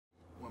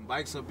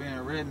bikes are being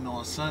ridden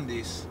on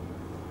Sundays,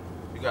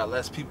 you got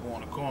less people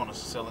on the corners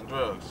selling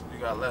drugs. You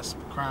got less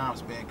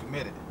crimes being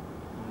committed.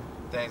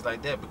 Things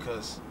like that,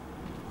 because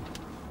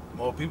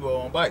more people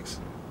are on bikes.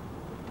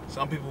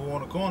 Some people who are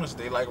on the corners,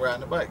 they like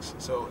riding the bikes.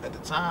 So at the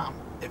time,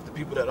 if the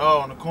people that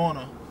are on the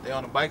corner, they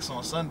on the bikes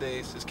on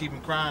Sundays, it's keeping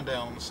crime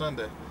down on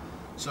Sunday.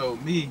 So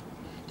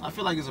I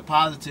feel like it's a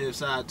positive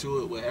side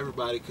to it where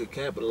everybody could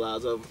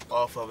capitalize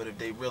off of it if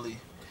they really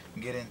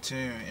get in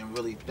tune and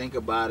really think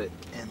about it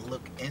and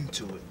look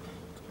into it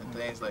and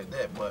things like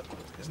that. But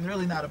it's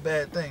really not a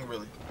bad thing,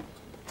 really.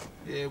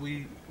 Yeah,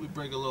 we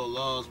break a little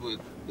laws with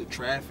the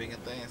traffic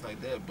and things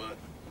like that, but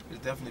it's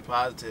definitely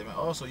positive. And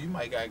also, you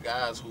might got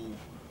guys who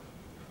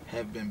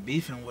have been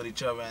beefing with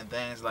each other and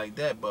things like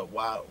that, but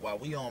while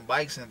we on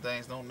bikes and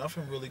things, don't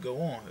nothing really go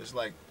on. It's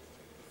like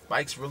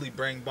bikes really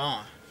bring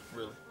bond,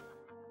 really.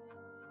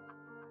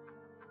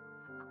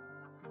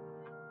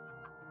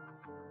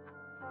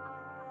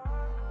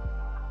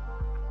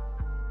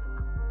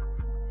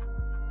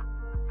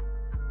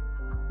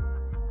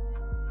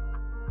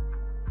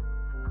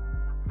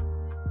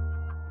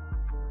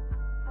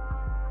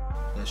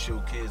 And show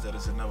kids that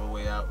it's another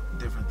way out,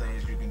 different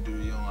things you can do.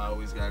 You don't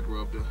always gotta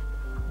grow up to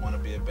want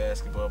to be a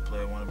basketball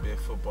player, want to be a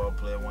football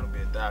player, want to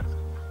be a doctor.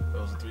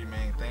 Those are three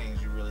main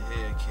things you really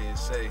hear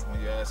kids say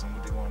when you ask them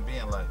what they want to be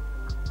in life.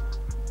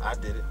 I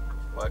did it.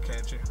 Why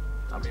can't you?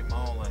 I'm in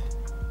my own lane.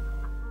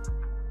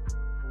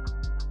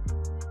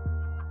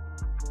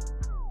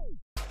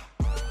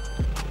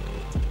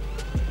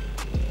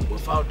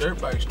 Without dirt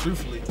bikes,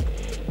 truthfully,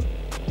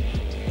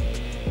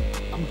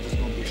 I'm just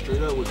gonna be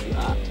straight up with you.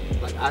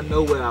 I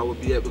know where I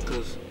would be at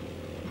because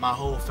my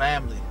whole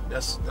family.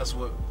 That's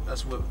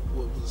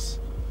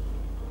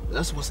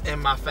what's in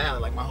my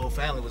family. Like, my whole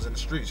family was in the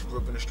streets, grew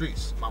up in the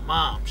streets. My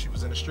mom, she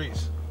was in the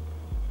streets.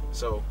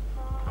 So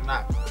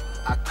I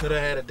could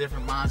have had a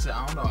different mindset.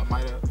 I don't know. I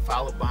might have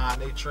followed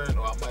behind their trend,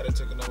 or I might have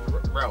taken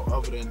another route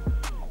other than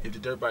if the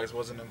dirt bikes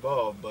wasn't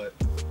involved. But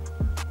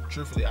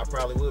truthfully, I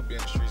probably would be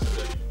in the streets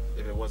today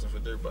if it wasn't for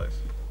dirt bikes.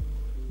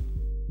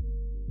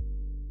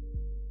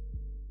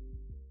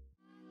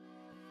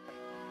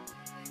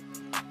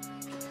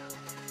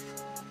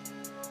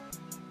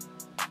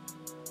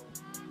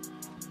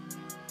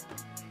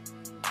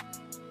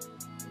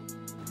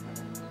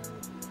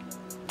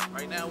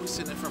 Right now we're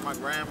sitting in front of my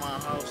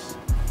grandma's house.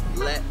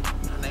 Let,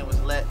 her name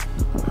was Let.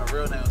 Her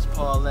real name was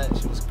Paulette.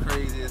 She was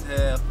crazy as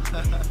hell.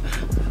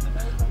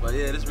 But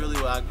yeah, this is really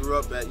where I grew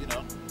up at, you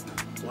know.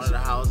 One of the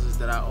houses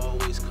that I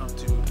always come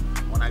to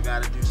when I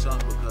gotta do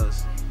something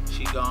because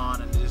she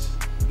gone and just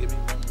give me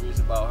memories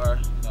about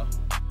her, you know.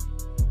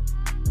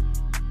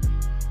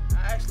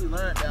 I actually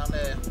learned down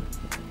there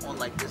on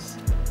like this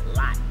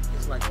lot.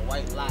 It's like a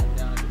white lot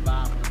down at the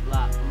bottom of the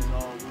block. We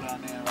all go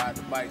down there and ride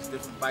the bikes,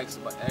 different bikes.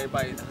 But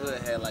everybody in the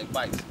hood had like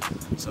bikes.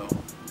 So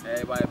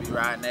everybody be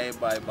riding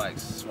everybody's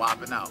bikes,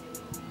 swapping out.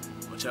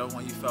 Whichever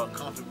one you felt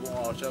comfortable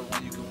on, whichever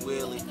one you can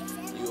wheelie,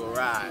 you will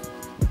ride.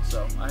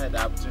 So I had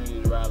the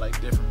opportunity to ride like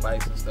different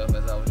bikes and stuff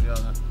as I was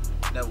younger.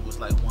 Never was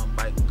like one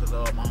bike because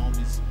all my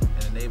homies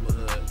in the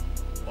neighborhood,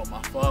 or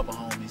my father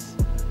homies,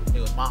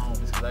 it was my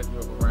homies because I grew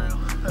up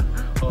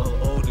around all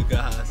the older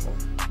guys.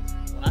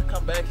 When I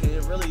come back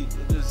here,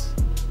 it just,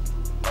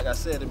 like I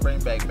said, it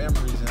brings back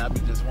memories, and I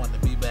be just wanting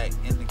to be back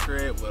in the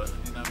crib with her,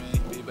 you know what I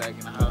mean? Be back in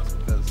the house,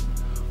 because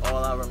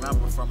all I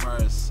remember from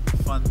her is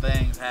fun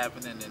things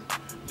happening and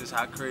just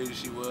how crazy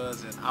she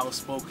was and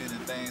outspoken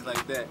and things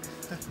like that.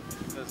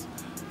 Because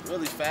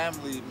really,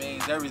 family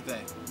means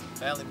everything.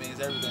 Family means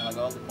everything, like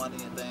all the money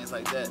and things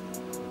like that.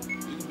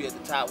 You can be at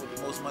the top with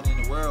the most money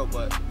in the world,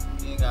 but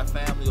you ain't got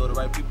family or the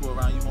right people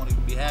around, you won't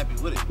even be happy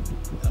with it.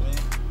 You know what I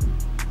mean?